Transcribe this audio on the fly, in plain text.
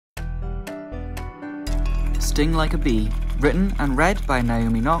Sting Like a Bee, written and read by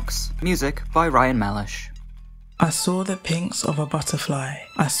Naomi Knox, music by Ryan Mellish. I saw the pinks of a butterfly,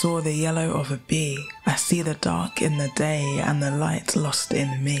 I saw the yellow of a bee, I see the dark in the day and the light lost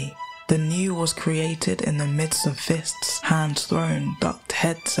in me. The new was created in the midst of fists, hands thrown, ducked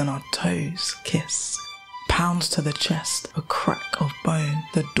heads and our toes kiss. Pounds to the chest, a crack of bone,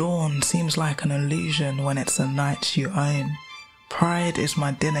 the dawn seems like an illusion when it's a night you own. Pride is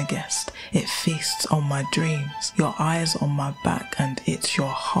my dinner guest, it feasts on my dreams, your eyes on my back and it's your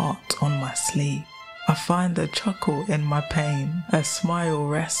heart on my sleeve. I find a chuckle in my pain, a smile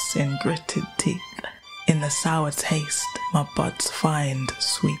rests in gritted teeth. In the sour taste, my buds find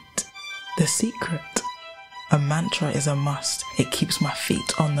sweet. The secret? A mantra is a must, it keeps my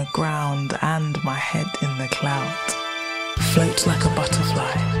feet on the ground and my head in the clouds. Float like a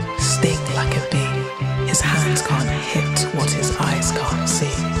butterfly, sting like a bee, his hands can't hit what his eyes can't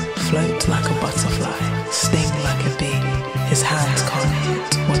see. Float like a butterfly, sting like a bee, his hands can't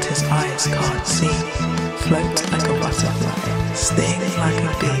hit what his eyes can't see. Float like a butterfly, sting like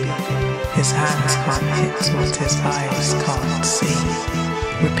a bee, his hands can't hit what his eyes can't see.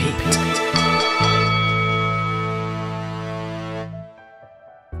 Repeat.